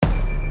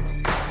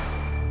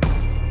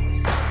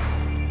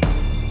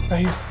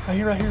Right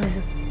here. Right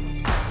here.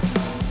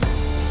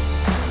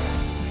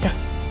 Yeah.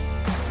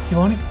 You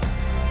want him?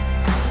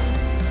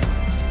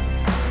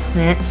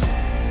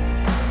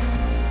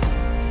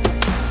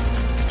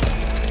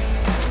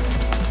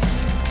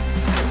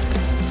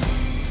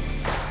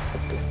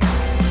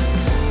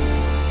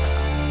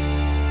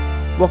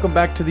 Welcome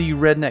back to the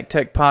Redneck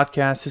Tech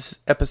Podcast. This is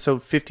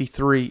episode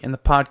 53, and the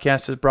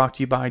podcast is brought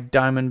to you by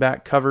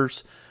Diamondback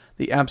Covers,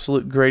 the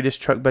absolute greatest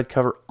truck bed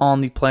cover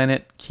on the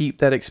planet. Keep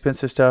that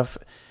expensive stuff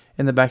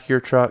in the back of your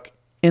truck,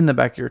 You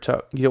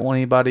don't want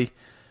anybody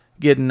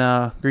getting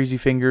greasy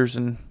fingers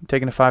and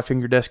taking a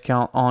 5-finger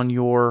discount on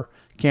your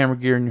camera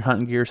gear and your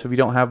hunting gear. So if you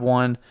don't have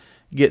one,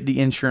 get the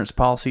insurance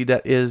policy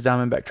that is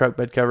Diamondback Truck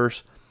Bed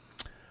Covers.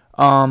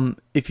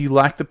 If you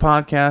like the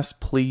podcast,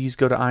 please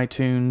go to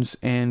iTunes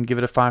and give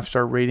it a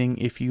 5-star rating.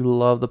 If you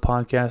love the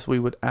podcast, we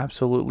would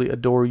absolutely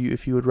adore you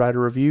if you would write a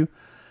review.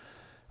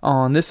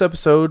 On this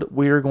episode,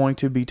 we are going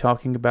to be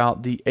talking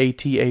about the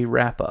ATA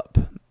wrap-up.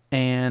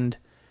 And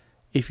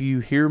if you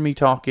hear me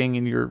talking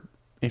and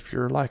if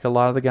you're like a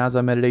lot of the guys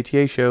I met at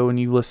ATA show and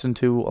you listen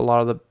to a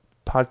lot of the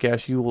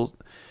podcasts,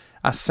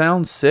 I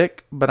sound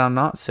sick, but I'm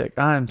not sick.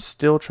 I am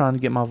still trying to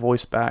get my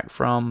voice back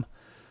from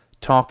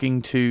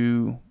talking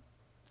to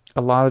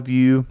a lot of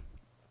you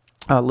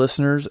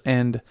listeners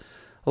and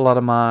a lot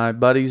of my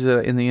buddies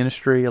in the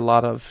industry, a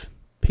lot of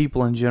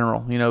people in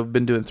general.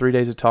 Been doing 3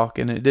 days of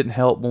talking, and it didn't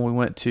help when we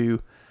went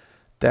to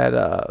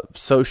that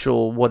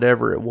social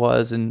whatever it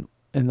was, and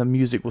the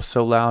music was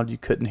so loud you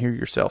couldn't hear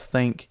yourself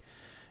think,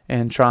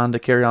 and trying to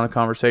carry on a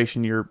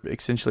conversation, you're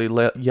essentially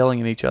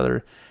yelling at each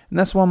other, and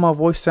that's why my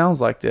voice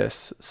sounds like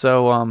this.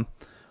 So on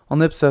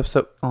this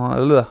episode,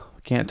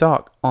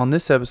 On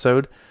this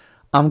episode,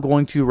 I'm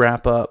going to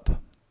wrap up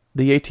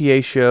the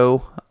ATA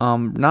show.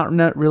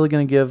 Not really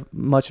going to give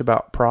much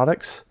about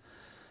products,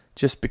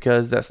 just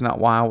because that's not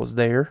why I was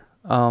there.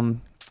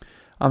 I'm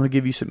going to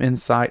give you some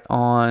insight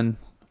on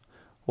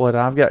what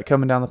I've got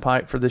coming down the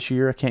pipe for this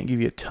year. I can't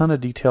give you a ton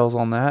of details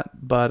on that,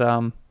 but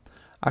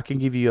I can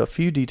give you a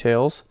few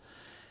details.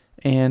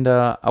 And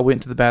I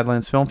went to the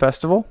Badlands Film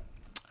Festival,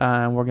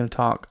 and we're going to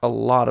talk a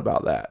lot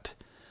about that.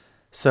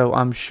 So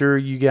I'm sure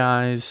you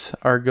guys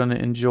are going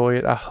to enjoy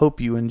it. I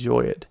hope you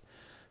enjoy it,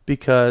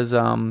 because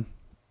I'm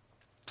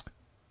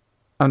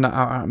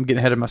getting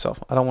ahead of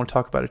myself. I don't want to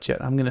talk about it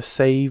yet. I'm going to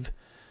save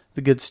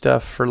the good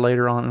stuff for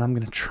later on, and I'm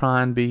going to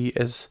try and be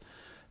as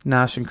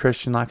nice and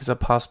Christian-like as I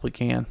possibly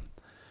can.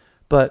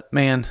 But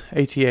man,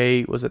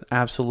 ATA was an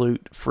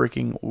absolute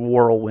freaking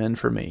whirlwind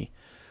for me.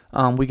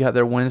 We got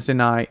there Wednesday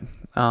night,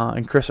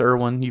 and Chris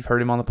Irwin, you've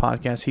heard him on the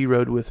podcast, he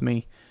rode with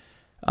me.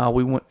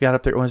 Got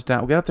up there Wednesday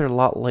night. We got up there a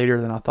lot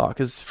later than I thought,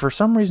 because for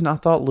some reason I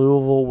thought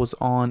Louisville was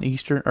on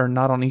Eastern, or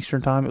not on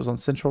Eastern time, it was on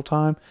Central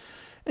time.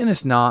 And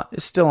it's not.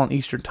 It's still on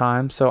Eastern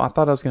time, so I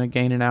thought I was going to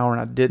gain an hour,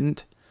 and I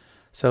didn't.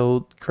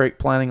 So great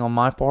planning on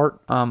my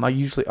part. I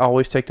usually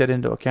always take that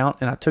into account,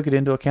 and I took it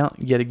into account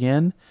yet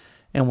again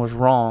and was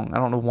wrong. I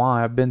don't know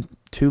why. I've been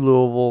to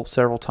Louisville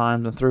several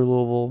times and through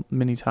Louisville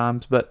many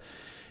times. But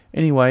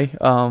anyway,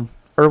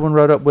 Irwin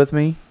rode up with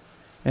me,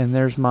 and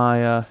there's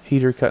my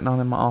heater cutting on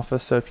in my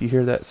office. So if you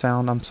hear that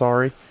sound, I'm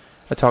sorry.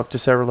 I talked to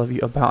several of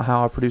you about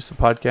how I produce the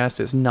podcast.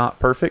 It's not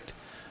perfect.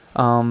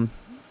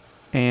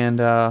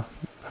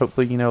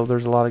 Hopefully,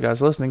 there's a lot of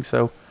guys listening,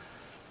 so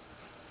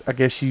I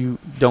guess you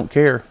don't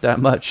care that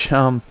much,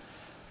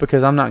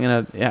 because I'm not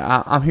going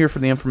to, I'm here for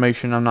the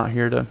information. I'm not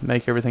here to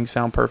make everything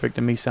sound perfect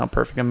and me sound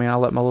perfect. I mean, I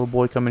let my little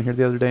boy come in here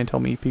the other day and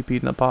tell me he pee-peed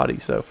in the potty,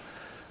 so,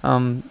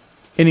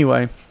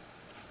 anyway,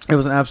 it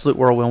was an absolute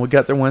whirlwind. We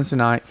got there Wednesday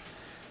night,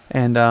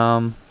 and,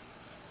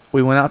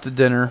 we went out to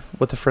dinner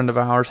with a friend of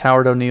ours,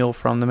 Howard O'Neill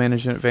from the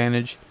Management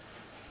Advantage,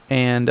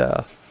 and,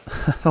 I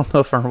don't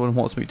know if everyone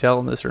wants me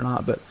telling this or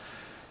not, but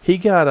he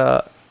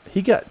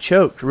got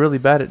choked really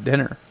bad at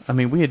dinner. I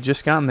mean, we had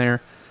just gotten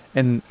there,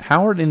 and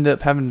Howard ended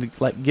up having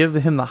to give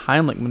him the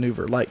Heimlich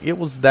maneuver. It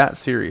was that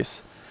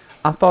serious.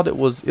 I thought it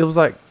was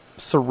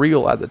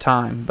surreal at the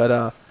time,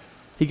 but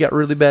he got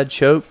really bad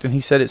choked, and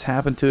he said it's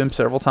happened to him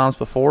several times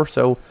before.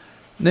 So,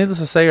 needless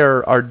to say,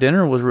 our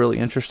dinner was really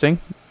interesting.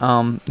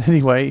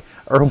 Anyway,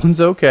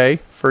 Irwin's okay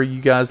for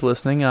you guys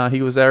listening.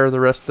 He was there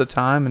the rest of the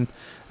time, and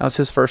that was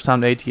his first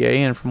time to ATA,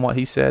 and from what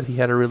he said, he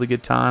had a really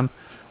good time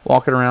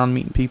walking around,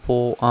 meeting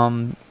people.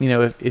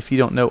 If you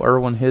don't know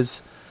Irwin,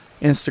 his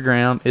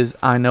Instagram is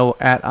I know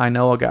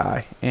a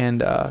guy,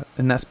 and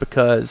that's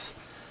because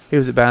he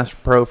was at Bass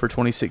Pro for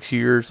 26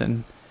 years,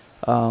 and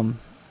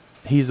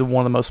he's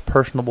one of the most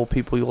personable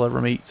people you'll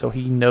ever meet. So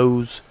he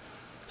knows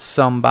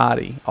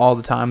somebody all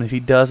the time, and if he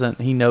doesn't,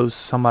 he knows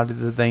somebody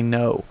that they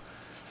know.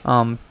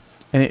 And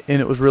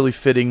it was really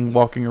fitting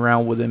walking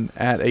around with him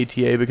at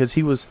ATA, because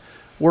he was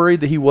worried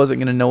that he wasn't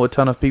going to know a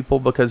ton of people,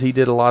 because he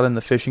did a lot in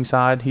the fishing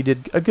side. He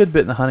did a good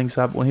bit in the hunting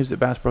side, but when he was at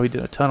Bass Pro, he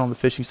did a ton on the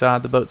fishing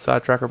side, the boat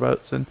side, tracker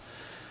boats, and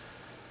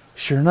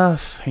sure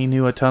enough, he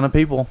knew a ton of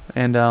people.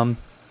 And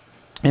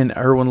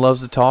Irwin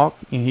loves to talk.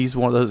 He's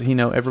one of those,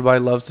 everybody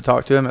loves to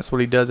talk to him. That's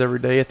what he does every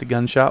day at the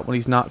gun shop when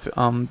he's not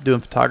doing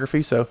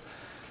photography. So,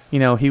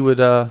 he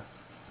would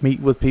meet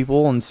with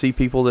people and see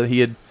people that he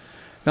had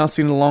not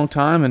seen in a long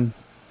time, and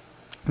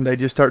they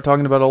just start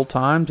talking about old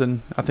times,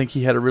 and I think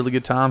he had a really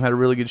good time, had a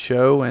really good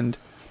show, and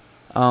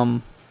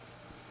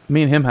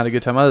me and him had a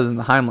good time, other than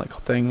the Heimlich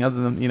thing,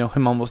 other than,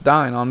 him almost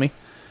dying on me.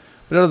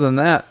 But other than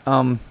that,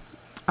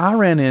 I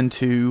ran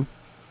into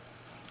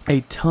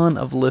a ton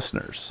of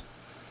listeners.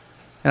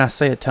 And I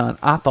say a ton.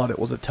 I thought it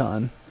was a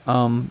ton,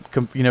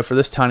 for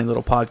this tiny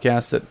little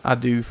podcast that I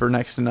do for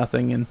next to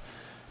nothing and,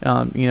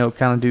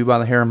 kind of do by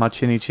the hair of my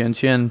chinny chin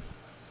chin.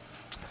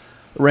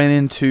 Ran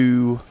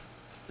into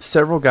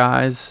several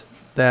guys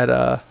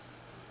that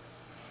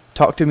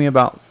talked to me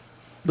about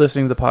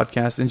listening to the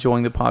podcast,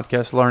 enjoying the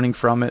podcast, learning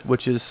from it,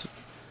 which is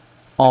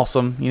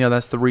awesome.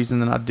 That's the reason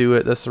that I do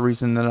it. That's the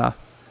reason that I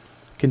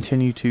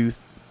continue to,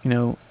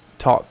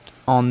 talk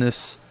on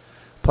this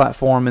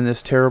platform in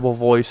this terrible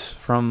voice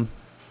from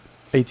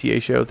ATA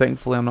show.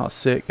 Thankfully, I'm not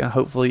sick, and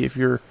hopefully, if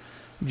you've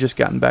just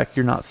gotten back,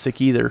 you're not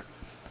sick either.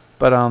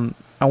 But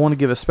I want to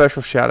give a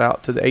special shout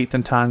out to the 8th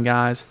and Time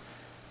guys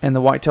and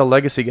the Whitetail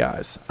Legacy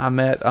guys. I've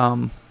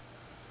known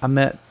the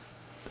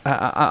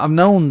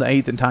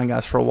 8th and Time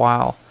guys for a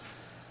while,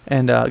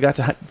 and got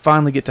to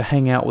finally get to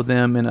hang out with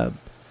them in a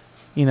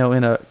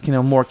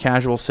more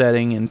casual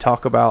setting and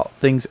talk about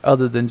things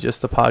other than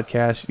just the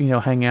podcast.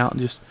 Hang out and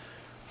just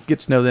get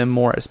to know them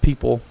more as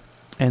people.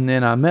 And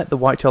then I met the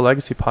Whitetail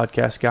Legacy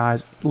podcast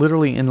guys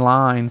literally in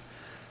line,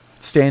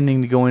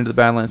 standing to go into the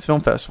Badlands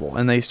Film Festival,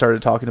 and they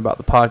started talking about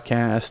the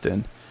podcast,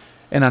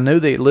 and I knew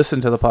they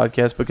listened to the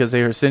podcast because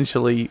they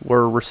essentially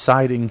were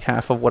reciting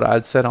half of what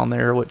I'd said on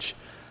there, which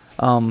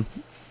it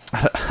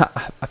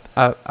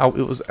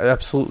was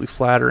absolutely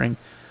flattering.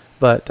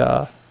 But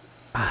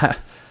I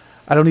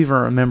don't even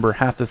remember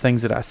half the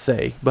things that I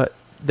say, but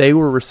they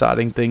were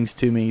reciting things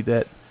to me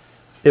that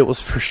it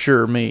was for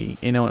sure me,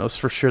 it was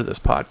for sure this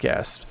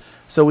podcast.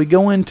 So we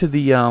go into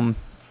the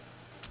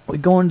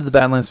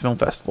Badlands Film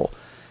Festival,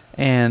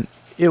 and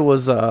it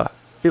was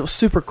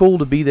super cool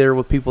to be there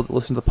with people that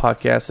listen to the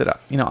podcast that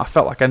I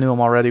felt like I knew them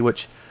already,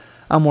 which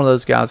I'm one of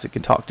those guys that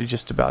can talk to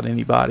just about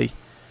anybody,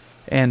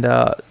 and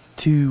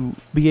to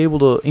be able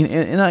to,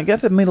 and I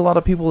got to meet a lot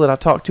of people that I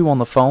talked to on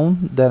the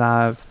phone, that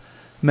I've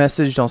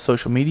messaged on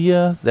social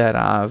media, that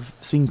I've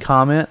seen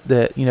comment,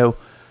 that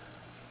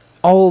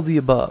all of the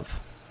above.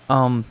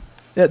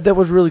 That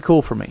was really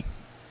cool for me,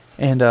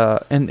 and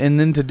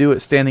then to do it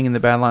standing in the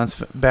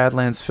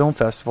Badlands Film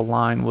Festival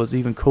line was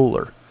even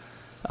cooler,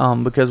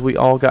 because we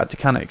all got to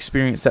kind of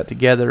experience that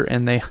together,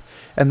 and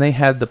they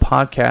had the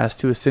podcast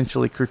to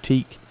essentially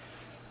critique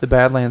the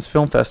Badlands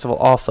Film Festival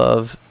off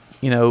of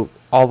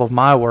all of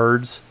my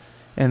words,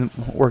 and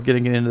we're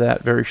getting into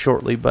that very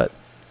shortly. But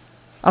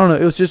I don't know,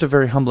 it was just a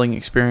very humbling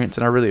experience,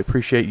 and I really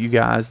appreciate you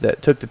guys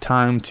that took the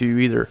time to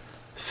either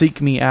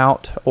seek me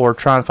out or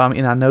try to find me.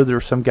 And I know there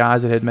were some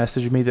guys that had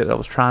messaged me that I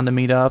was trying to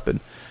meet up and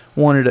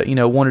wanted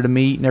to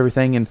meet and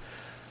everything. And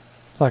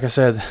like I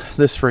said,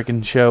 this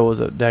freaking show was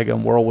a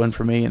daggum whirlwind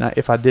for me. And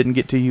if I didn't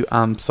get to you,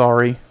 I'm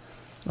sorry.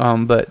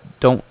 But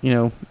don't,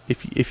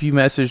 if you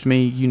messaged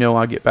me,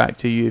 I'll get back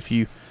to you. If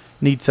you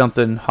need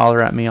something, holler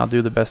at me. I'll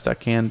do the best I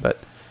can. But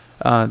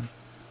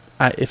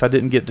if I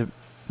didn't get to,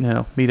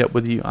 meet up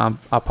with you, I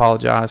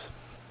apologize.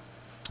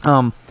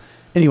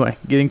 Anyway,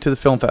 getting to the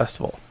film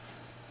festival.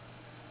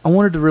 I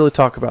wanted to really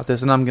talk about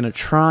this, and I'm going to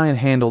try and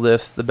handle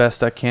this the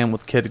best I can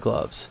with kid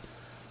gloves,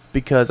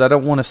 because I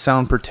don't want to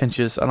sound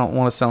pretentious. I don't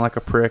want to sound like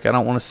a prick. I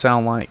don't want to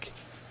sound like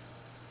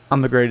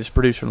I'm the greatest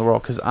producer in the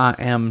world, because I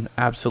am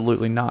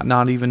absolutely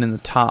not even in the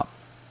top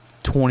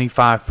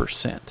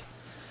 25%.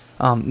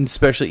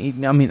 Especially,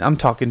 I'm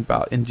talking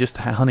about in just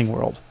the hunting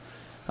world.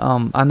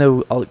 I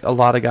know a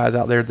lot of guys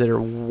out there that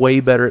are way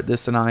better at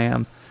this than I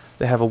am.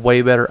 They have a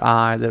way better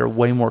eye, that are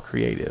way more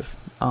creative.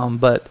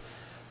 But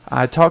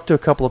I talked to a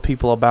couple of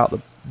people about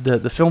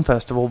the film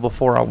festival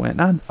before I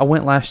went. I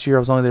went last year. I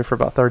was only there for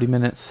about 30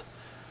 minutes.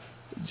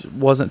 Just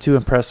wasn't too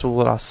impressed with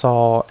what I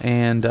saw,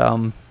 and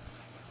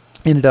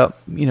ended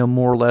up,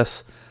 more or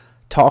less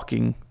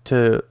talking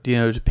to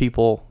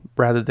people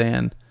rather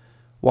than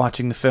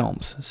watching the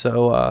films.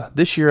 So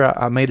this year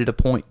I made it a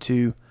point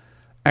to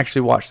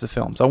actually watch the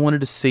films. I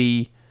wanted to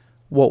see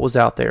what was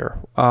out there,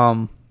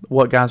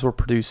 what guys were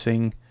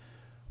producing,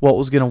 what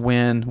was going to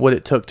win, what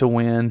it took to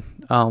win,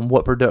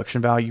 what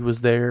production value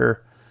was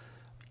there,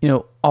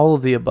 all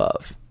of the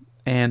above.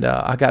 And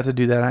I got to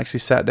do that. I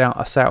actually sat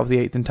with the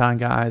 8th and Time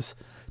guys,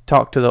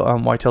 talked to the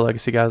Whitetail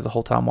Legacy guys the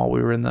whole time while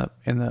we were in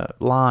the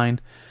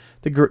line.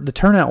 The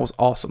turnout was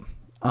awesome.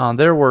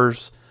 There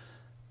was,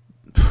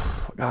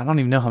 God, I don't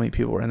even know how many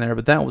people were in there,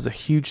 but that was a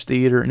huge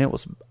theater, and it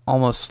was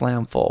almost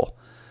slam full.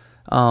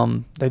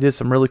 They did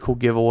some really cool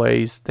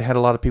giveaways. They had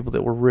a lot of people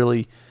that were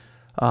really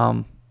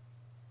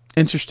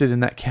interested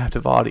in that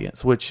captive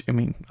audience, which,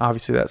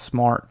 obviously that's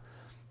smart.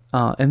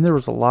 And there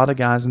was a lot of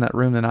guys in that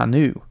room that I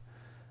knew.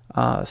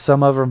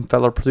 Some of them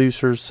fellow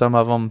producers, some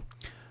of them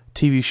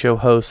TV show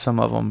hosts, some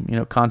of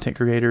them, content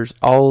creators,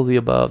 all of the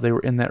above. They were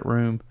in that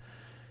room.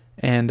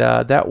 And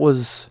that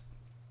was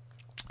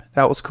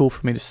cool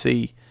for me to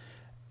see.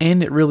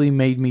 And it really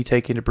made me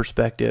take into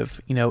perspective,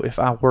 if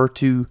I were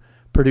to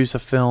produce a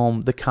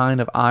film, the kind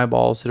of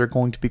eyeballs that are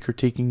going to be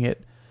critiquing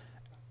it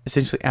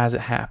essentially as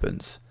it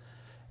happens.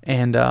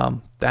 And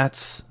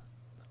that's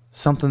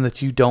something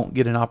that you don't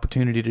get an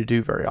opportunity to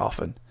do very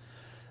often.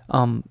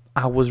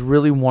 I was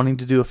really wanting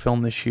to do a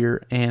film this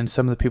year, and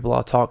some of the people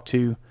I talked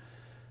to,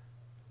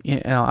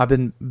 I've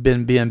been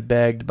being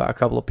begged by a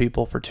couple of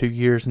people for 2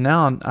 years. And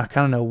now I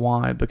kind of know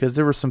why, because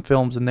there were some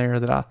films in there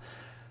that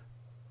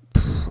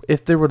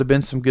if there would have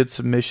been some good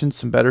submissions,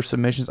 some better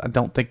submissions, I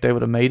don't think they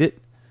would have made it.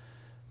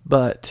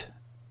 But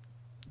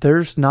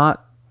there's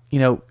not,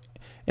 and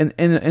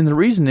the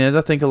reason is,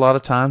 I think a lot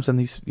of times in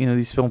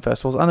these film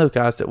festivals, I know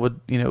guys that would,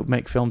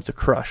 make films to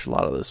crush a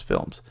lot of those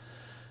films.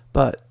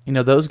 But,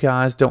 those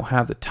guys don't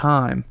have the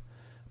time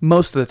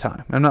most of the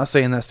time. I'm not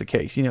saying that's the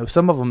case.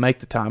 Some of them make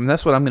the time. And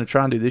that's what I'm going to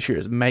try and do this year,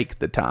 is make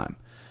the time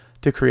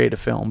to create a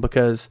film,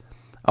 because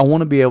I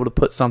want to be able to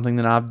put something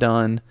that I've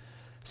done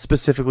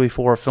specifically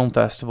for a film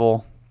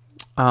festival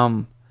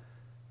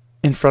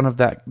in front of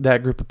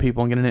that group of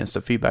people and get an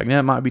instant feedback. Now,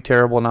 it might be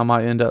terrible, and I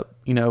might end up,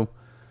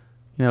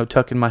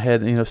 tucking my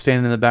head,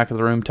 standing in the back of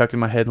the room, tucking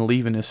my head and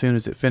leaving as soon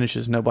as it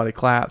finishes. Nobody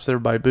claps,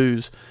 everybody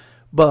boos.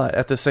 But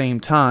at the same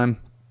time,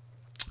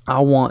 I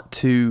want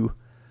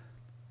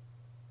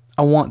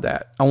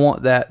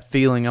that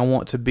feeling. I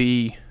want to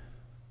be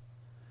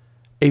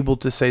able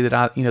to say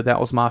that that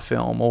was my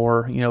film,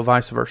 or,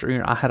 vice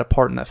versa. I had a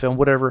part in that film,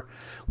 whatever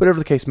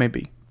the case may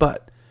be.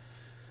 But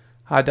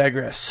I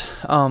digress.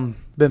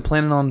 Been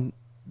planning on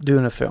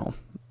doing a film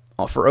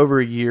for over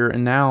a year,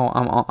 and now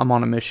I'm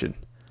on a mission.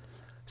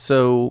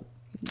 So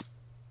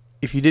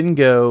if you didn't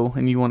go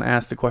and you want to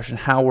ask the question,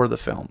 how were the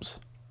films?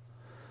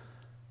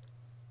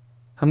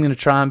 I'm going to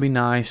try and be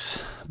nice,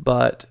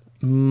 but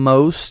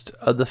most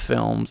of the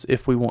films,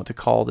 if we want to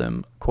call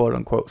them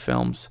quote-unquote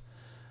films,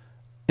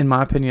 in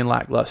my opinion,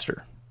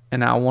 lackluster.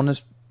 And I want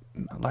to,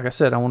 like I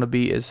said, I want to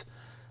be as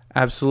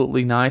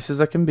absolutely nice as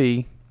I can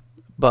be,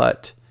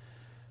 but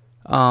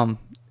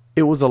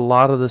it was a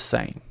lot of the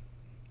same.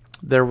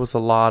 There was a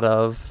lot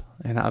of,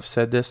 and I've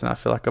said this, and I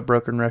feel like a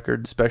broken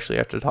record, especially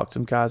after I talked to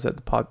some guys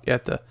at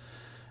the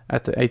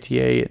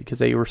ATA, because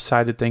they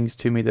recited things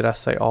to me that I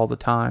say all the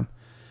time.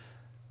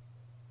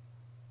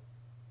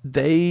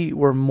 They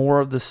were more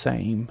of the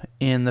same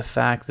in the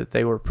fact that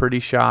they were pretty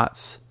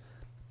shots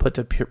put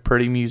to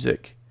pretty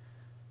music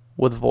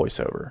with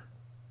voiceover.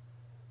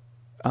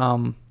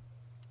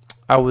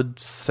 I would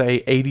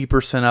say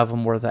 80% of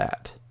them were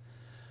that.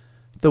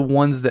 The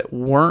ones that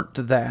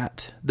weren't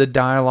that, the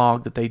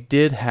dialogue that they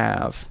did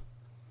have,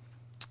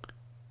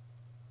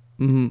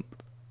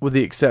 with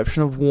the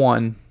exception of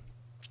one,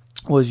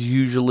 was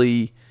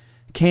usually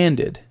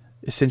candid.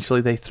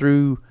 Essentially, they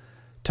threw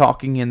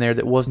talking in there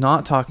that was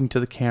not talking to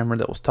the camera,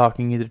 that was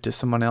talking either to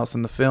someone else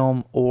in the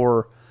film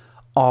or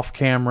off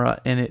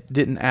camera, and it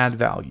didn't add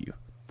value.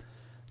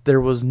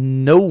 There was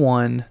no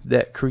one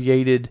that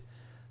created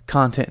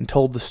content and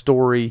told the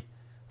story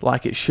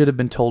like it should have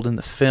been told in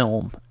the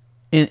film,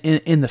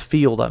 in the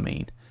field, I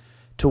mean,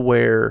 to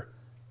where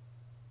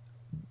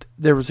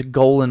there was a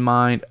goal in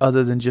mind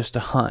other than just a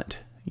hunt,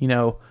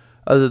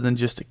 other than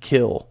just a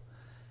kill.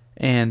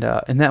 And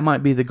that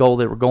might be the goal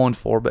they were going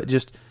for, but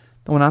just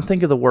when I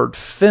think of the word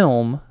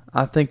film,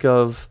 I think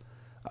of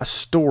a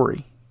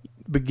story,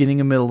 beginning,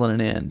 a middle,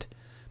 and an end.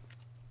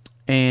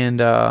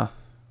 And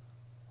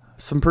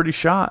some pretty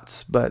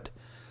shots. But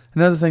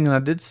another thing that I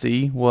did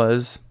see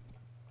was,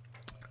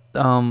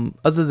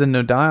 other than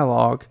no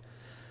dialogue,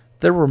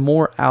 there were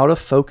more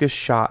out-of-focus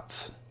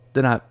shots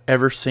than I've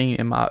ever seen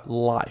in my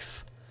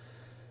life.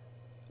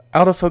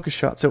 Out-of-focus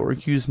shots that were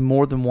used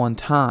more than one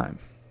time.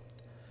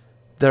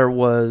 There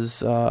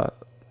was a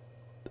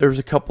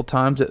couple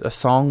times that a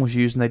song was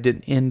used and they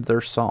didn't end their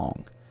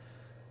song.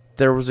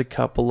 There was a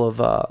couple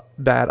of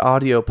bad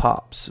audio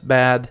pops,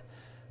 bad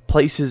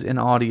places in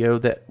audio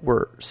that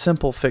were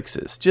simple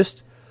fixes.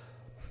 Just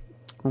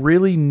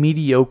really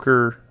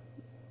mediocre,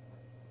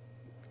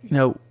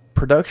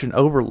 production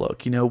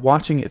overlook,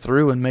 watching it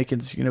through and making,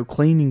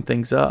 cleaning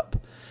things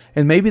up.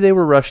 And maybe they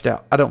were rushed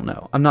out. I don't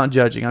know. I'm not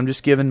judging. I'm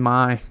just giving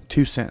my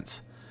 2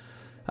 cents.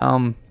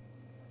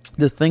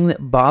 The thing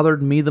that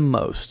bothered me the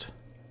most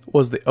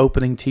was the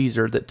opening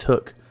teaser that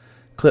took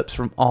clips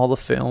from all the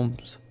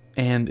films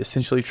and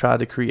essentially tried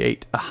to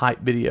create a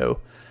hype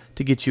video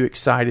to get you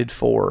excited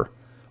for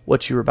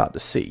what you were about to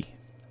see.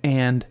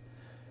 And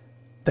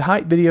the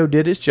hype video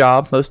did its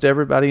job. Most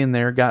everybody in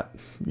there got,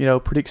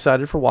 pretty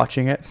excited for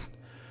watching it.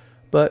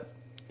 But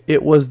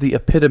it was the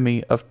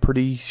epitome of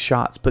pretty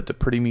shots put to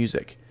pretty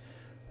music.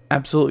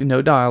 Absolutely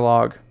no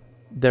dialogue.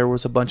 There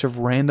was a bunch of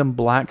random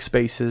black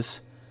spaces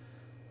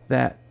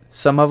that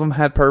some of them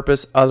had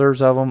purpose.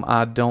 Others of them,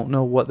 I don't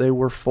know what they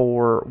were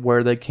for,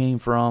 where they came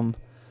from.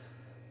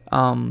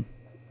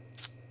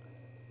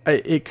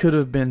 It could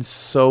have been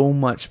so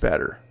much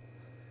better.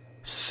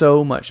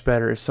 So much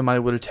better if somebody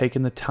would have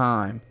taken the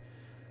time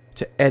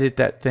to edit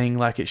that thing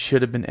like it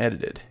should have been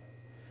edited.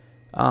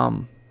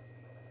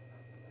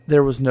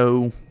 There was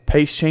no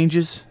pace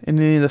changes in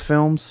any of the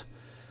films.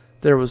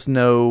 There was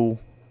no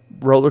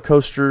roller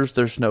coasters.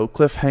 There's no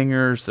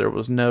cliffhangers. There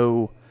was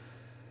no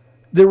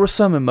There was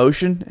some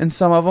emotion in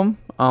some of them.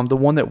 The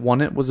one that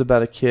won it was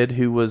about a kid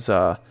who was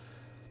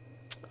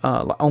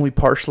only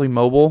partially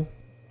mobile.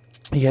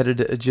 He had a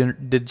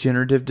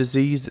degenerative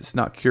disease that's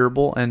not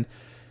curable, and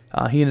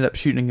he ended up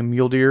shooting a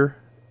mule deer,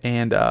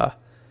 and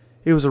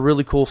it was a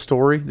really cool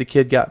story. The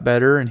kid got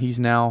better, and he's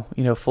now,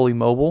 fully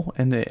mobile,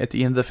 and at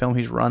the end of the film,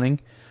 he's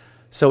running.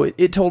 So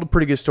it told a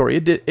pretty good story.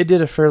 It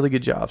did a fairly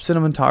good job.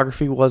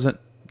 Cinematography wasn't,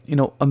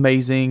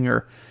 amazing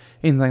or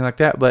anything like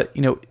that, but,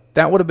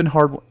 that would have been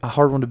a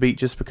hard one to beat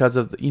just because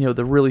of,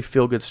 the really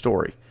feel-good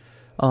story.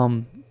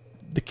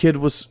 The kid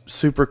was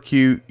super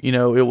cute.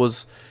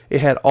 It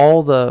had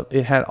all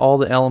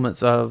the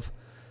elements of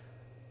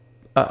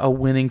a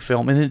winning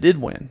film, and it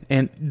did win,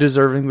 and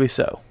deservingly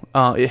so.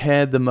 It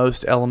had the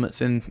most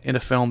elements in a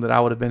film that I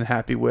would have been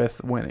happy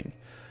with winning.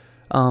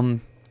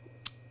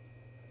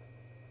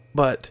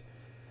 But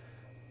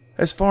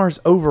as far as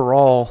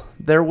overall,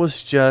 there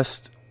was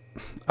just,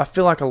 I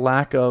feel like, a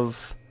lack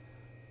of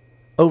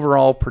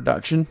overall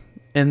production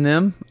in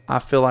them. I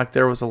feel like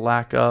there was a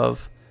lack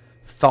of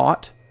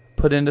thought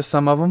put into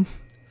some of them.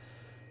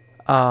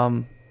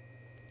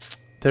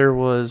 There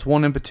was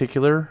one in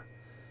particular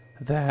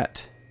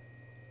that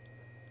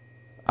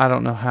I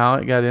don't know how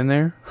it got in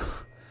there.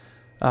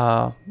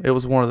 It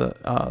was one of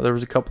the, there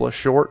was a couple of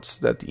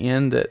shorts at the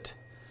end that,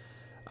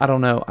 I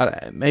don't know,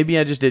 maybe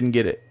I just didn't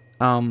get it.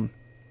 I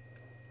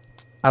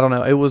don't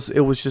know. It was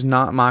just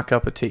not my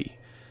cup of tea.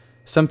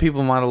 Some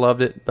people might have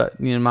loved it, but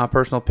in my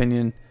personal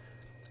opinion,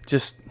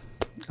 just,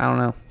 I don't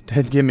know,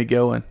 didn't get me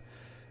going.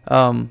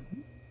 And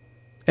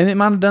it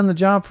might have done the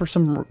job for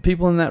some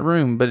people in that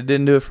room, but it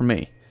didn't do it for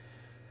me.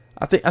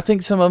 I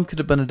think some of them could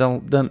have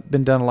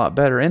been done a lot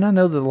better. And I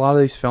know that a lot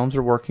of these films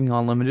are working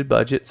on limited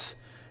budgets,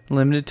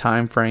 limited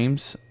time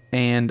frames,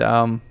 and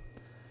I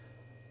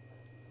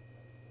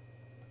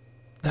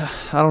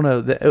don't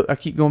know. I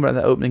keep going back to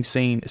the opening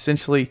scene,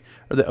 essentially,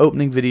 or the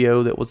opening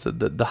video that was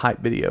the hype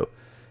video.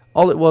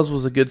 All it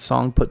was a good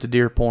song put to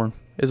deer porn,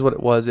 is what it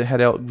was. It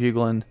had elk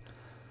bugling,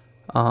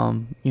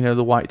 the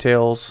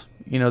whitetails,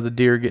 the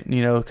deer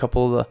getting, a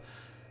couple of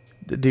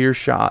the deer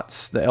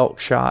shots, the elk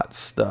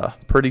shots, the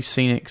pretty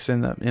scenics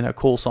in a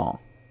cool song.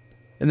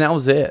 And that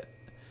was it.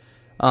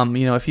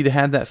 If you'd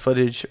had that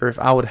footage, or if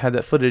I would have had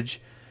that footage,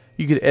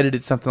 you could have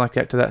edited something like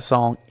that to that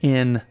song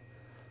in,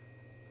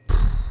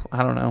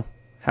 I don't know,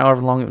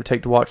 however long it would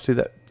take to watch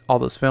through all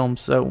those films.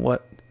 So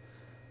what,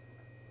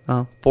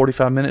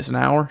 45 minutes, an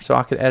hour? So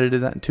I could edit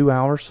that in 2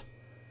 hours,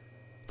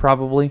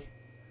 probably.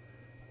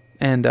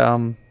 And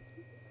I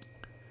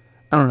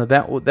don't know,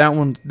 that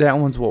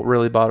one's what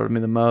really bothered me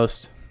the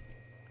most.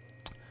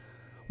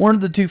 One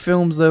of the two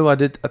films, though, I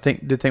did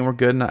think were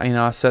good, and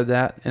I said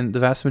that, and the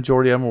vast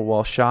majority of them were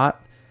well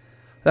shot.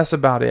 That's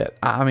about it.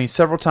 I mean,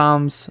 several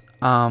times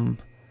I heard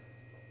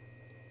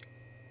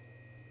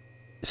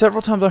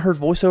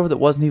voiceover that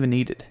wasn't even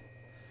needed.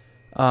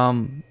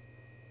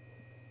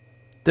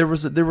 There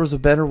was a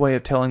better way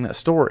of telling that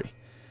story,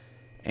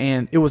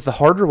 and it was the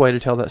harder way to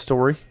tell that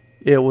story.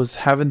 It was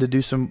having to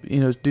do some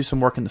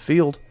work in the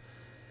field,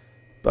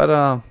 but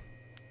I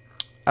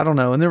don't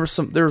know. And there was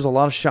a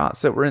lot of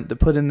shots that were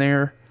put in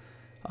there,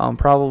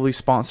 probably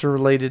sponsor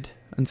related,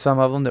 and some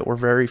of them that were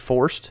very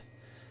forced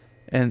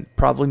and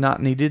probably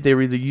not needed. They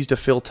were either used to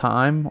fill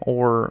time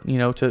or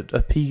to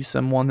appease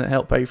someone that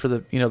helped pay for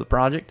the the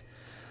project.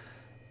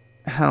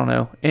 I don't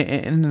know.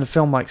 And in a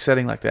film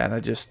setting like that,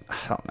 I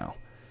don't know.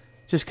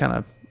 Just kind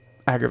of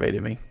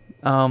aggravated me.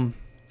 Like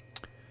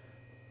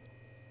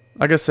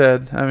I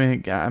said, I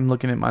mean, I'm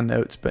looking at my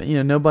notes, but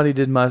nobody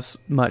did much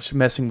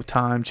messing with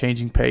time,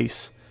 changing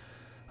pace.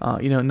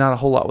 Not a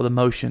whole lot with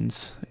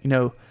emotions.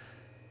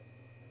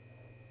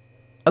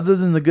 Other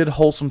than the good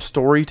wholesome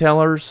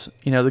storytellers,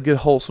 the good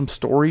wholesome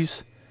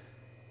stories,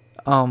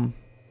 there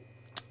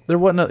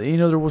wasn't,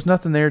 there was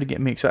nothing there to get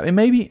me excited. And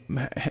maybe,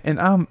 and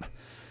I'm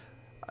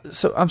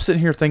sitting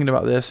here thinking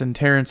about this and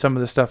tearing some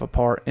of this stuff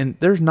apart, and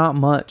there's not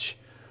much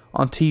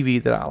on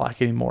TV that I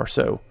like anymore.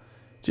 So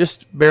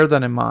just bear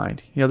that in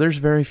mind. There's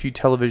very few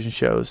television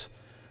shows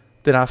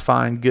that I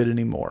find good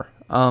anymore.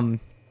 And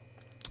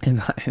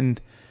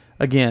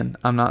again,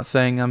 I'm not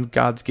saying I'm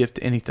God's gift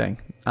to anything.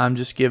 I'm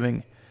just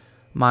giving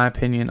my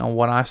opinion on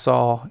what I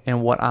saw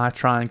and what I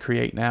try and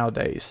create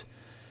nowadays,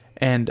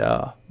 and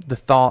the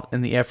thought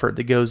and the effort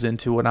that goes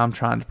into what I'm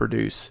trying to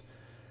produce.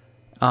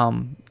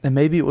 And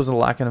maybe it was a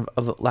lack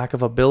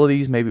of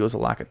abilities. Maybe it was a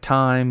lack of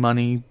time,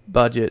 money,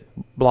 budget,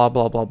 blah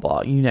blah blah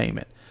blah. You name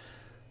it.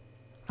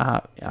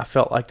 I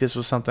felt like this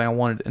was something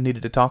I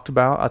needed to talk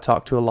about. I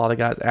talked to a lot of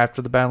guys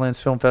after the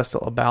Badlands Film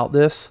Festival about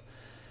this,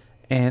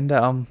 and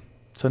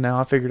so now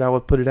I figured I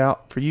would put it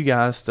out for you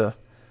guys to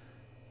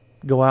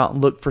go out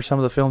and look for some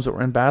of the films that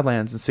were in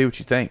Badlands and see what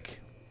you think.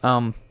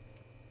 I'm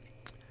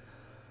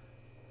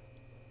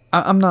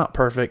not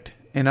perfect,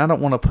 and I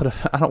don't want to put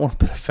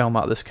a film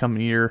out this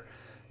coming year,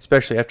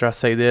 especially after I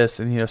say this,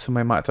 and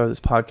somebody might throw this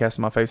podcast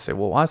in my face and say,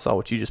 "Well, I saw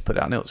what you just put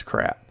out and it was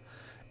crap,"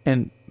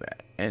 and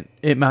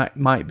it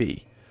might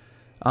be,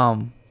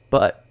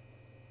 but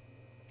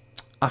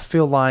I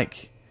feel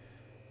like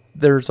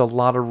there's a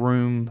lot of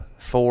room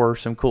for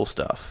some cool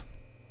stuff.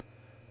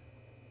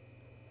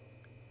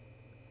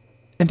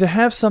 And to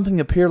have something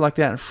appear like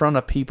that in front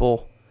of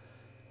people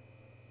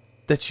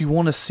that you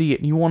want to see it,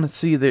 and you want to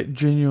see the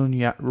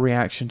genuine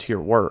reaction to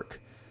your work.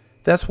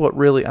 That's what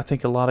really I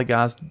think a lot of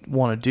guys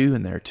want to do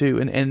in there too.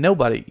 And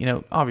nobody,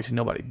 obviously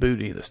nobody booed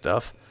any of this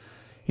stuff.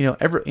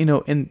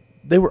 And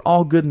they were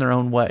all good in their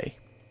own way.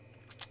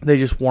 They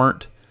just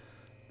weren't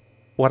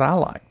what I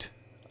liked.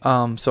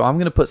 So I'm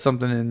going to put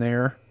something in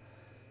there.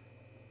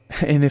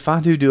 And if I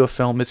do a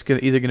film, it's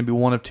either going to be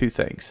one of two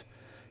things.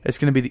 It's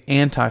going to be the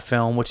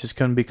anti-film, which is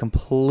going to be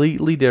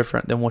completely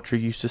different than what you're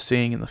used to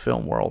seeing in the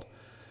film world.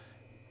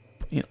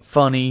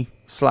 Funny,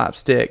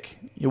 slapstick,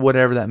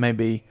 whatever that may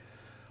be.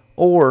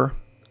 Or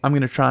I'm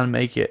going to try and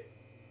make it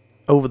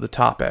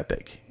over-the-top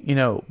epic.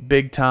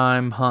 Big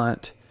time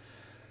hunt,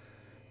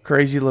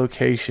 crazy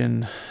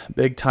location,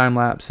 big time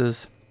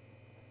lapses,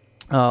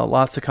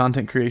 lots of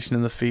content creation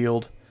in the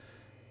field,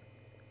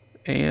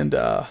 and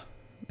kind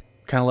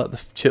of let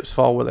the chips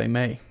fall where they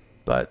may.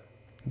 But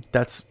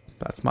that's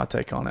my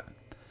take on it.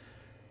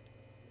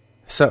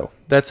 So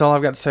that's all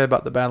I've got to say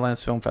about the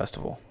Badlands Film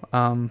Festival.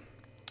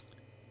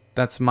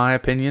 That's my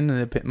opinion,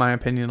 and my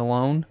opinion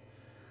alone.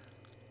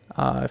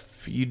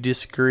 If you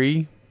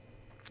disagree,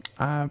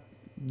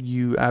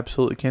 you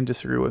absolutely can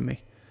disagree with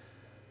me.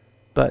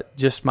 But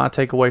just my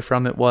takeaway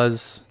from it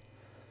was,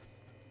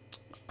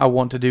 I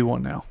want to do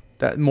one now.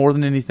 That more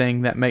than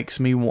anything, that makes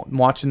me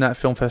watching that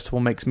film festival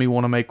makes me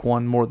want to make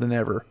one more than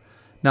ever.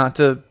 Not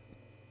to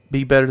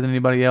be better than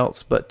anybody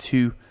else, but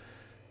to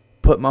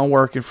put my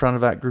work in front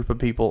of that group of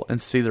people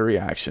and see the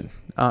reaction,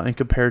 and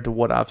compared to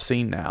what I've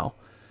seen now.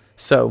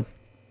 So,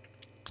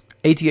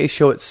 ATA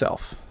show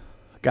itself.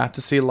 Got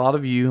to see a lot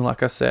of you,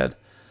 like I said.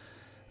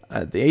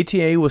 The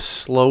ATA was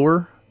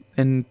slower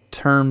in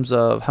terms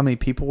of how many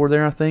people were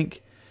there, I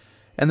think.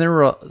 And there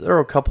were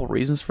a couple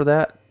reasons for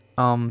that.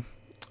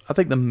 I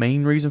think the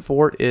main reason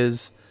for it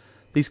is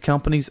these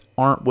companies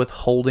aren't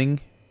withholding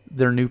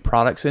their new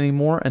products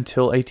anymore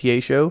until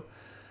ATA show.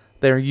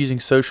 They're using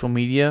social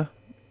media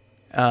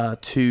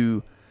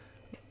to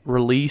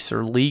release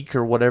or leak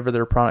or whatever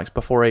their products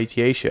before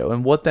ATA show.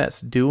 And what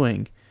that's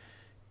doing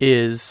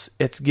is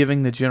it's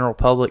giving the general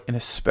public, and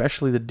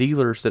especially the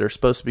dealers that are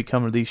supposed to be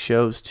coming to these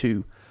shows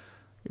to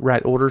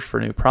write orders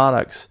for new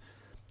products,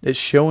 it's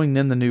showing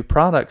them the new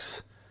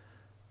products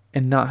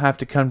and not have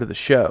to come to the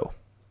show.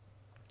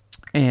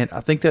 And I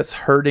think that's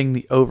hurting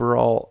the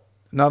overall,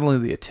 not only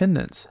the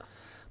attendance,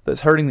 but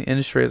it's hurting the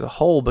industry as a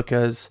whole,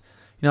 because,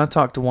 I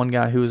talked to one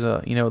guy who was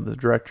the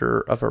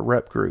director of a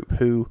rep group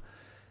who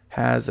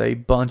has a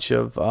bunch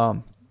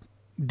of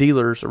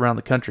dealers around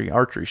the country,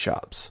 archery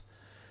shops.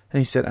 And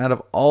he said out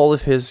of all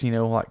of his,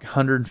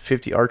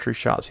 150 archery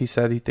shops, he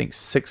said he thinks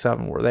 6 of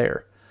them were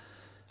there.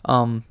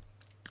 And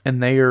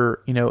they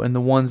are, and the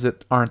ones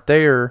that aren't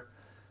there,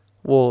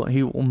 well,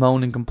 he will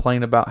moan and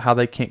complain about how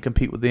they can't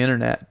compete with the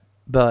internet.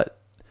 But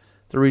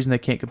the reason they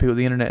can't compete with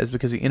the internet is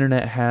because the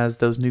internet has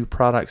those new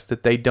products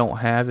that they don't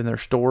have in their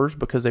stores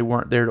because they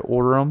weren't there to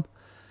order them.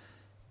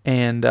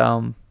 And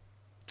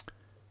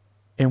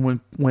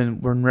when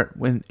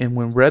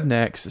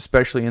rednecks,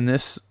 especially in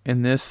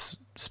this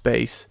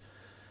space,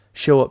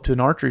 show up to an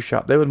archery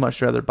shop, they would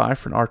much rather buy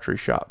from an archery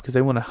shop because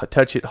they want to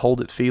touch it, hold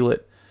it, feel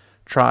it,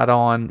 try it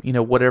on,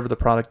 whatever the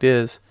product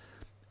is.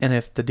 And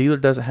if the dealer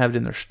doesn't have it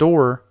in their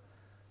store,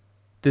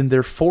 then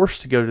they're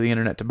forced to go to the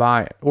internet to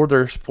buy it, or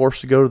they're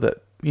forced to go to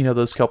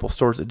those couple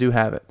stores that do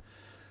have it.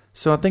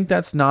 So I think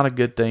that's not a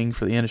good thing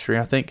for the industry.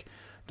 I think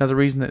another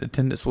reason that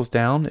attendance was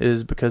down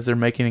is because they're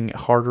making it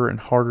harder and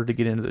harder to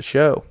get into the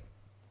show.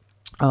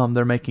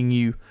 They're making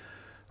you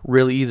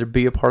really either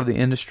be a part of the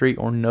industry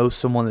or know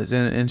someone that's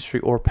in an industry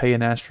or pay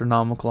an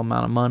astronomical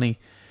amount of money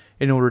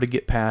in order to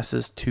get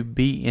passes to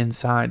be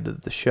inside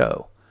the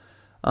show.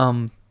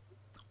 I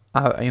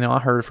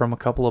heard from a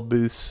couple of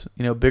booths,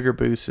 bigger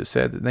booths that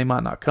said that they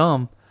might not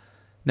come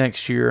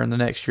next year and the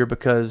next year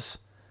because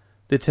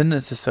the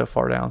attendance is so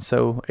far down.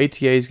 So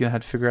ATA is going to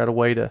have to figure out a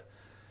way to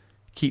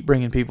keep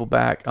bringing people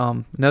back.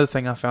 Another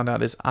thing I found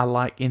out is I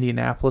like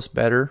Indianapolis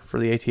better for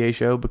the ATA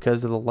show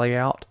because of the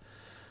layout.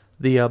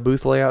 The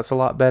booth layout's a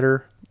lot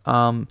better.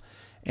 And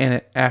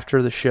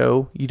after the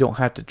show, you don't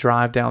have to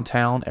drive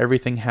downtown.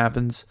 Everything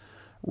happens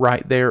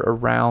right there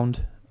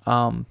around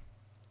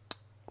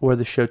where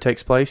the show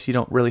takes place. You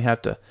don't really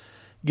have to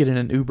get in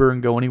an Uber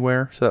and go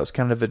anywhere. So that was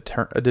kind of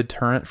a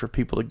deterrent for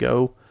people to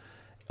go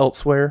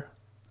elsewhere.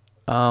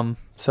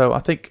 So I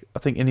think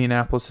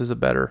Indianapolis is a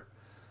better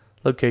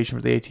location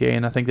for the ATA,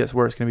 and I think that's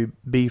where it's going to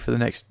be for the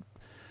next,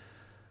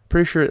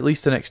 pretty sure at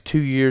least the next 2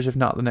 years, if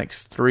not the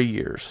next 3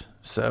 years.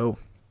 So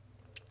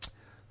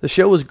the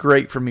show was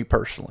great for me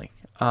personally.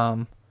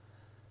 I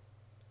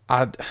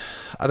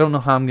don't know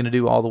how I'm going to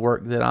do all the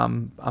work that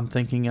I'm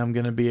thinking I'm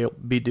going to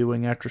be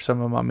doing after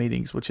some of my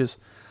meetings, which is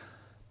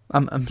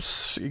I'm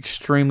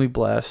extremely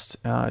blessed.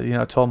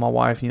 I told my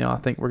wife, I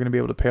think we're going to be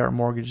able to pay our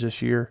mortgage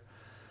this year,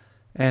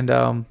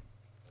 and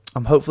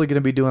I'm hopefully going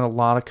to be doing a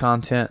lot of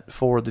content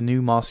for the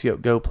new Mossy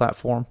Oak Go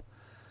platform.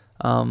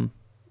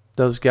 The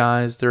those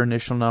guys, their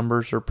initial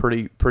numbers are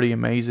pretty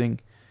amazing.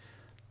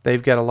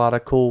 They've got a lot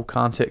of cool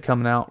content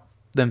coming out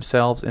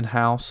themselves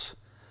in-house.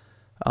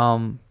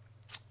 I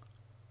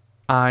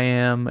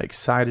am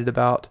excited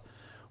about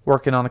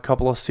working on a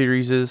couple of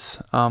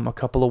series, a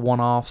couple of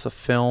one-offs of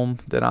film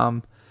that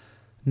I'm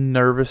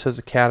nervous as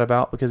a cat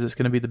about, because it's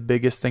going to be the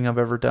biggest thing I've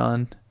ever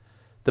done,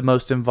 the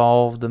most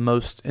involved, the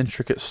most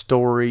intricate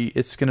story.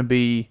 It's going to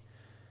be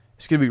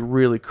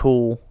really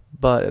cool,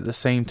 but at the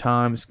same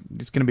time, it's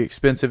going to be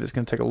expensive. It's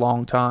going to take a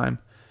long time,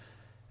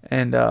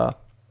 and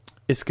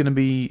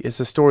it's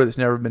a story that's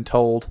never been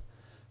told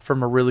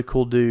from a really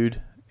cool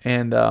dude,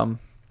 and I'm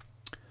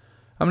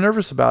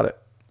nervous about it.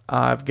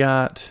 I've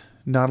got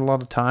not a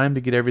lot of time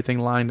to get everything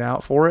lined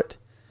out for it,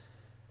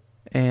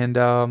 and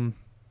I've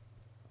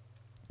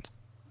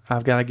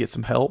got to get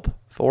some help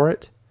for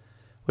it,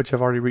 which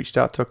I've already reached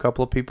out to a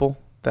couple of people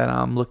that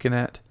I'm looking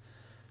at,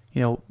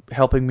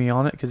 helping me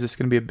on it, because it's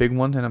going to be a big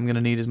one, and I'm going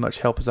to need as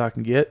much help as I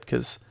can get,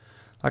 because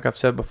like I've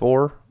said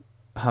before,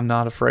 I'm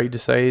not afraid to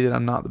say that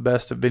I'm not the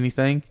best of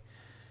anything,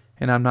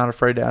 and I'm not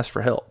afraid to ask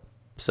for help.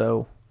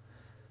 So,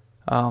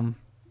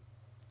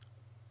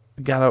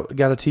 got a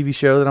TV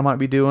show that I might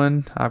be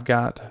doing. I've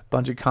got a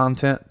bunch of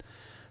content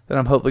that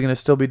I'm hopefully going to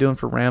still be doing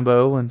for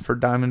Rambo and for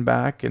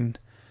Diamondback and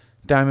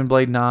Diamond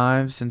Blade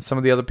Knives and some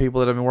of the other people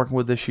that I've been working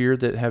with this year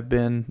that have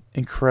been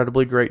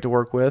incredibly great to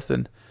work with.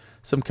 And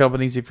some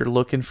companies, if you're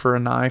looking for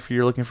a knife or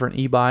you're looking for an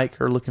e-bike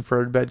or looking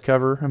for a bed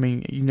cover,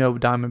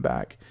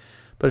 Diamondback.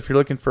 But if you're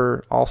looking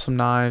for awesome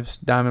knives,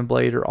 Diamond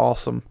Blade are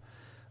awesome.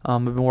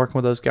 I've been working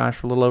with those guys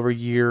for a little over a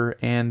year,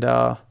 and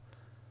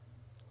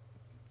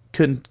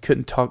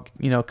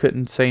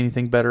couldn't say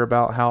anything better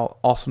about how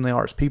awesome they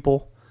are as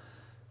people.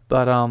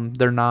 But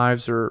their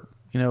knives are,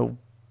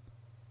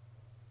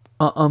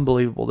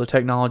 unbelievable. The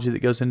technology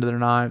that goes into their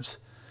knives,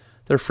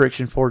 their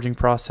friction forging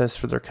process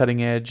for their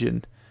cutting edge,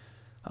 and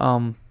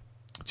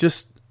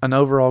just an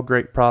overall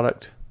great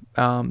product.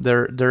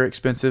 They're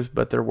expensive,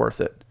 but they're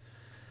worth it.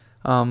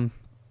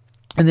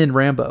 And then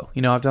Rambo.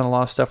 I've done a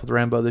lot of stuff with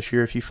Rambo this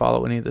year. If you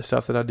follow any of the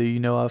stuff that I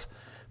do, I've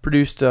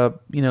produced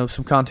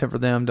some content for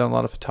them, done a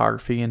lot of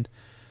photography, and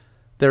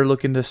they're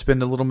looking to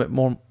spend a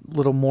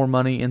little more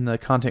money in the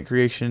content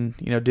creation,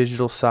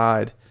 digital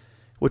side,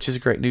 which is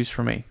great news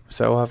for me.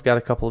 So I've got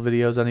a couple of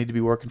videos I need to be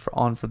working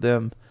on for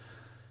them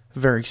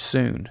very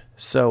soon.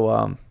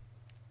 So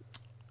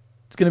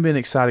it's going to be an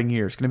exciting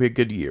year. It's going to be a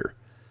good year.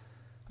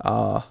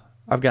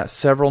 I've got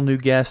several new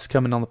guests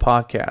coming on the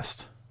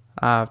podcast.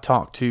 I've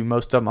talked to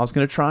most of them. I was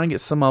going to try and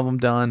get some of them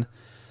done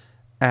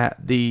at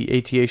the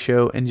ATA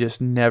show and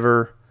just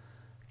never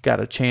got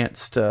a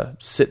chance to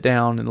sit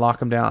down and lock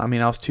them down.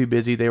 I was too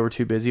busy. They were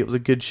too busy. It was a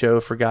good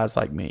show for guys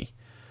like me.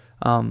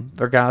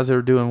 They're guys that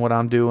are doing what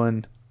I'm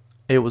doing.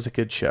 It was a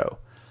good show.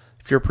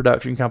 If you're a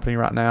production company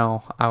right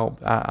now,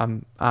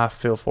 I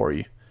feel for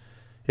you.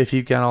 If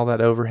you've got all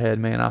that overhead,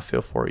 man, I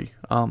feel for you.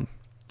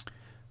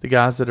 The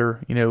guys that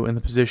are, in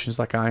the positions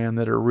like I am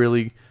that are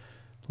really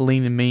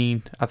lean and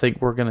mean, I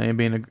think we're going to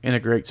be in a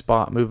great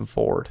spot moving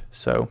forward.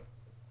 So,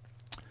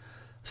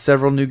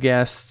 several new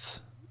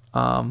guests,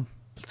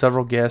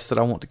 several guests that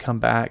I want to come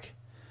back,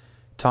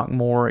 talk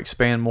more,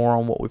 expand more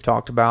on what we've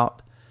talked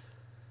about.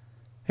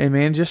 Hey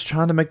man, just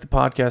trying to make the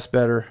podcast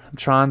better. I'm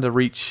trying to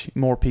reach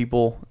more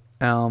people.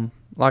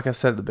 Like I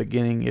said at the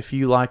beginning, if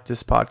you like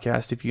this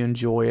podcast, if you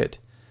enjoy it,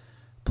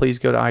 please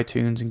go to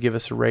iTunes and give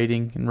us a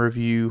rating and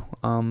review.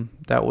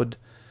 That would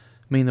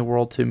mean the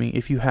world to me.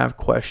 If you have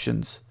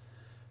questions,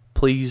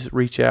 please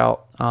reach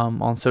out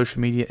on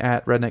social media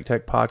at Redneck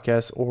Tech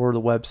Podcast or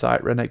the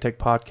website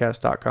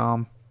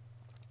rednecktechpodcast.com.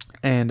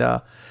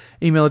 And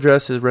email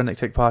address is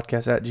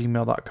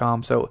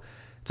rednecktechpodcast@gmail.com. So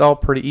it's all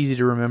pretty easy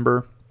to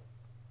remember.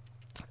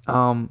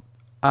 I'm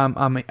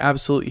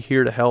absolutely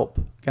here to help,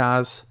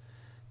 guys.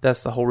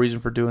 That's the whole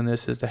reason for doing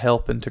this, is to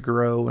help and to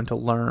grow and to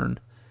learn.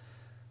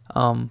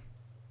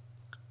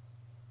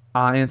 I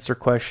answer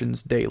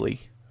questions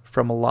daily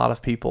from a lot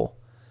of people.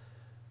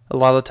 A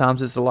lot of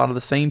times it's a lot of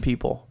the same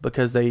people,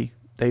 because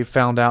they've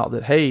found out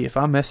that, hey, if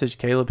I message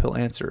Caleb, he'll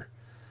answer.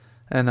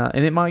 And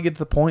it might get to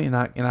the point, and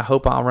I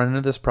hope I'll run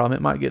into this problem.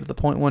 It might get to the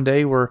point one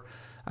day where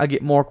I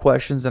get more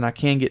questions than I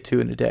can get to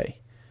in a day.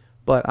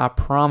 But I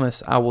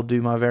promise I will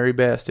do my very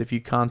best if you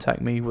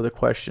contact me with a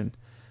question,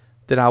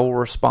 that I will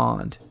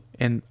respond.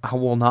 And I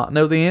will not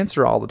know the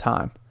answer all the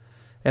time.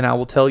 And I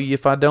will tell you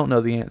if I don't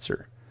know the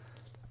answer.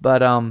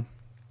 But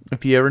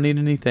if you ever need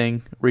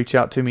anything, reach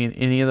out to me in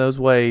any of those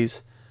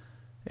ways,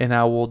 and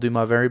I will do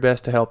my very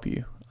best to help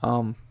you.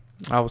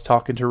 I was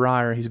talking to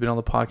Ryer. He's been on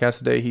the podcast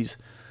today. He's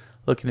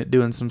looking at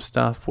doing some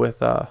stuff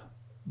with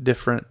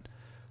different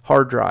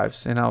hard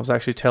drives. And I was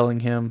actually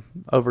telling him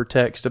over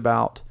text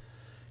about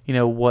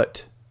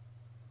what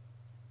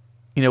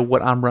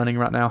I'm running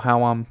right now,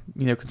 how I'm,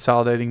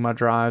 consolidating my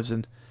drives.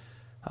 And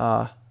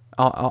I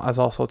was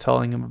also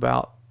telling him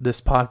about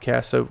this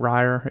podcast. So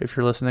Ryer, if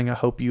you're listening, I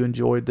hope you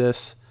enjoyed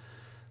this.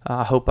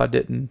 I hope I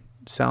didn't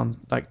sound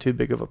like too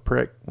big of a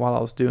prick while I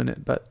was doing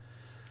it. But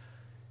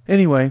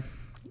anyway,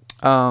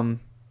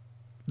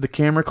 the The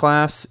camera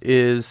class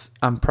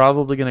I'm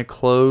probably going to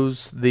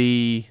close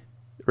the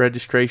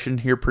registration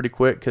here pretty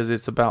quick because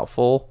it's about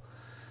full.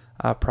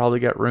 I probably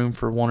got room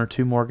for 1 or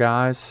 2 more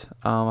guys.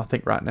 I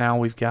think right now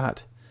we've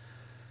got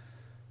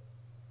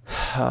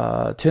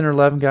 10 or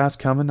 11 guys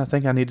coming. I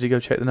think I needed to go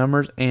check the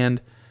numbers,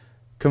 and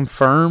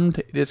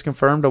it is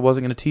confirmed. I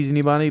wasn't going to tease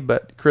anybody,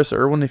 but Chris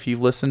Irwin, if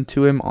you've listened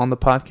to him on the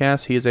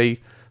podcast, he is a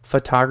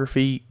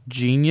photography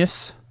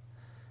genius.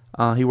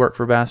 He worked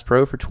for Bass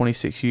Pro for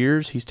 26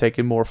 years. He's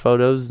taken more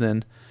photos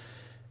than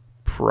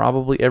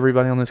probably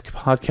everybody on this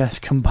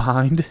podcast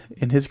combined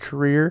in his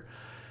career.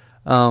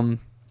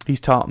 He's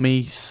taught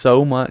me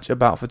so much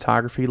about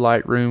photography,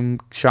 Lightroom,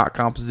 shot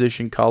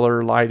composition,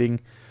 color,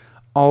 lighting,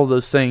 all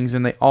those things,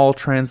 and they all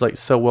translate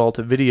so well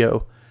to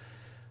video.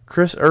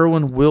 Chris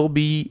Irwin will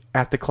be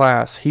at the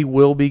class. He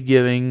will be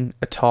giving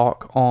a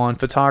talk on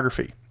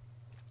photography.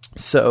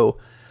 So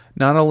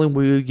not only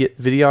will we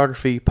get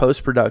videography,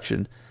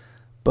 post-production,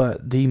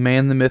 but the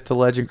man, the myth, the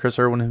legend, Chris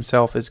Irwin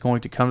himself is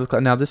going to come to the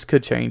class. Now, this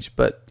could change,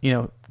 but,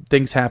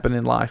 things happen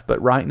in life.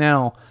 But right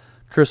now,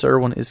 Chris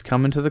Irwin is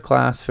coming to the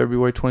class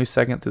February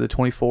 22nd through the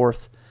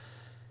 24th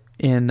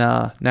in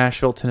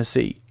Nashville,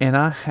 Tennessee. And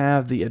I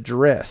have the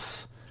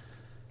address.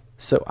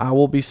 So I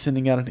will be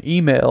sending out an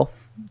email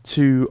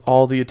to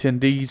all the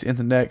attendees in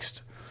the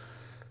next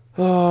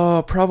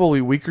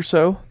probably week or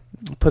so.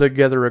 Put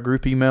together a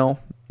group email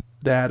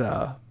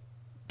that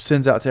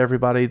sends out to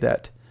everybody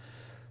that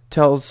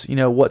tells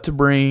what to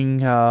bring,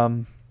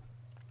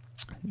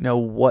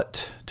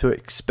 what to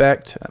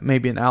expect,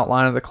 maybe an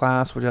outline of the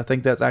class, which I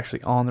think that's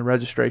actually on the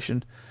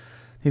registration.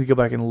 Need to go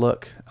back and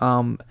look.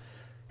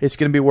 It's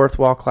going to be a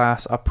worthwhile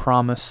class, I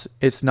promise.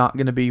 It's not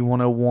going to be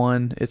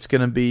 101. It's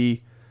going to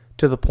be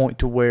to the point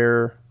to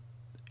where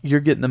you're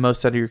getting the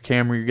most out of your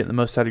camera, you're getting the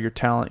most out of your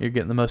talent, you're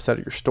getting the most out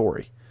of your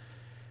story.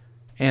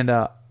 And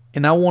I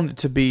want it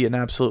to be an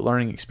absolute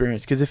learning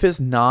experience, because if it's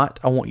not,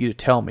 I want you to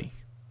tell me.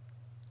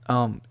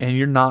 And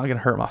you're not going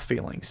to hurt my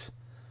feelings.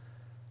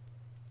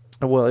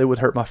 Well, it would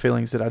hurt my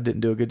feelings that I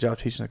didn't do a good job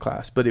teaching the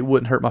class, but it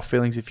wouldn't hurt my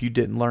feelings if you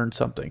didn't learn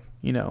something.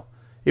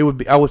 It would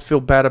be. I would feel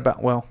bad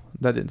about. Well,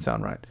 that didn't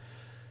sound right.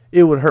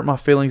 It would hurt my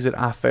feelings that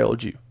I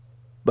failed you,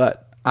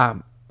 but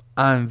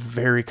I'm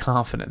very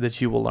confident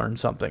that you will learn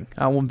something.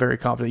 I'm very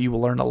confident you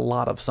will learn a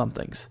lot of some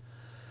things.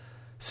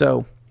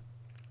 So,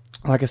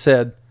 like I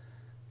said,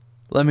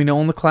 let me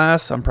know in the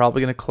class. I'm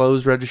probably going to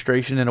close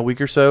registration in a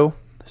week or so.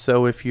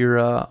 So if you're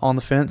on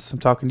the fence, I'm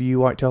talking to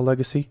you, Whitetail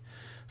Legacy.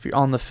 If you're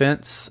on the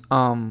fence,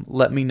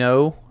 let me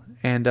know,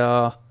 and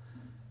I'll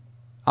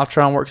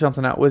try and work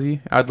something out with you.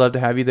 I'd love to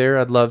have you there.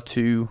 I'd love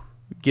to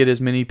get as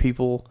many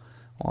people.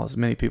 I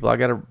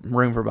got a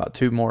room for about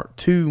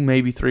 2,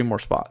 maybe 3 more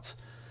spots.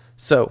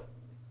 So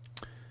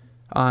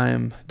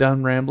I'm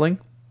done rambling,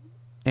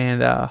 and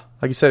like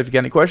I said, if you got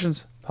any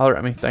questions, holler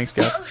at me. Thanks,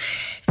 guys.